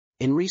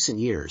In recent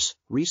years,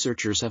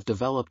 researchers have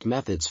developed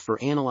methods for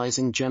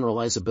analyzing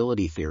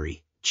generalizability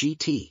theory,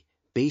 GT,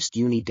 based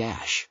uni-,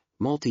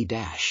 multi-,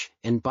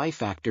 and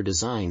bifactor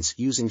designs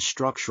using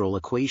structural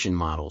equation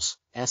models,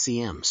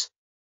 SEMs.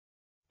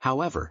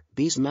 However,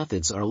 these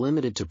methods are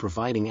limited to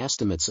providing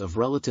estimates of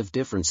relative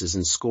differences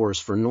in scores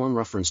for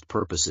norm-referenced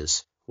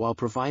purposes, while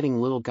providing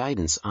little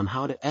guidance on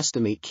how to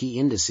estimate key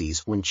indices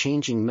when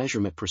changing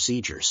measurement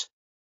procedures.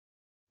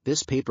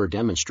 This paper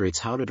demonstrates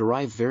how to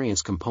derive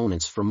variance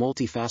components for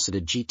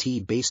multifaceted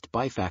GT-based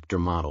bifactor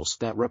models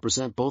that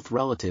represent both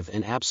relative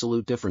and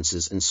absolute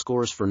differences in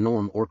scores for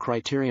norm or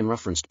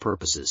criterion-referenced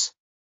purposes.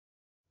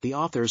 The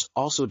authors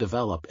also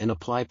develop and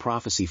apply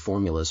prophecy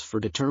formulas for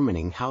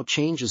determining how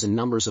changes in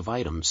numbers of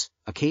items,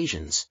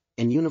 occasions,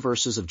 and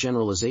universes of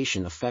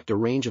generalization affect a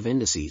range of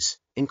indices,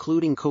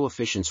 including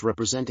coefficients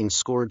representing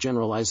score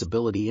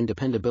generalizability,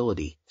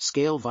 independability,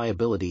 scale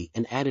viability,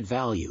 and added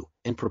value,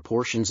 and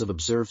proportions of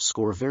observed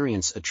score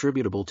variance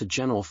attributable to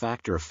general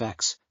factor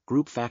effects,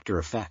 group factor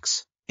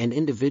effects, and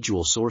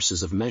individual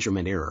sources of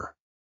measurement error.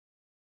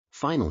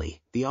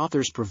 Finally, the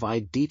authors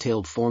provide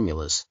detailed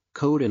formulas,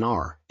 code in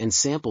R, and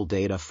sample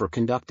data for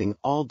conducting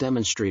all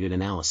demonstrated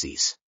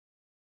analyses.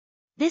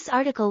 This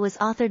article was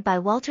authored by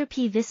Walter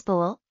P.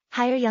 Vispoel,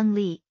 Hyeryung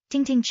Lee,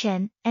 Tingting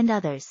Chen, and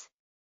others.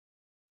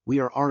 We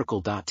are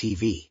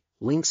RTCLTV,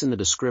 links in the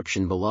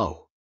description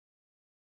below.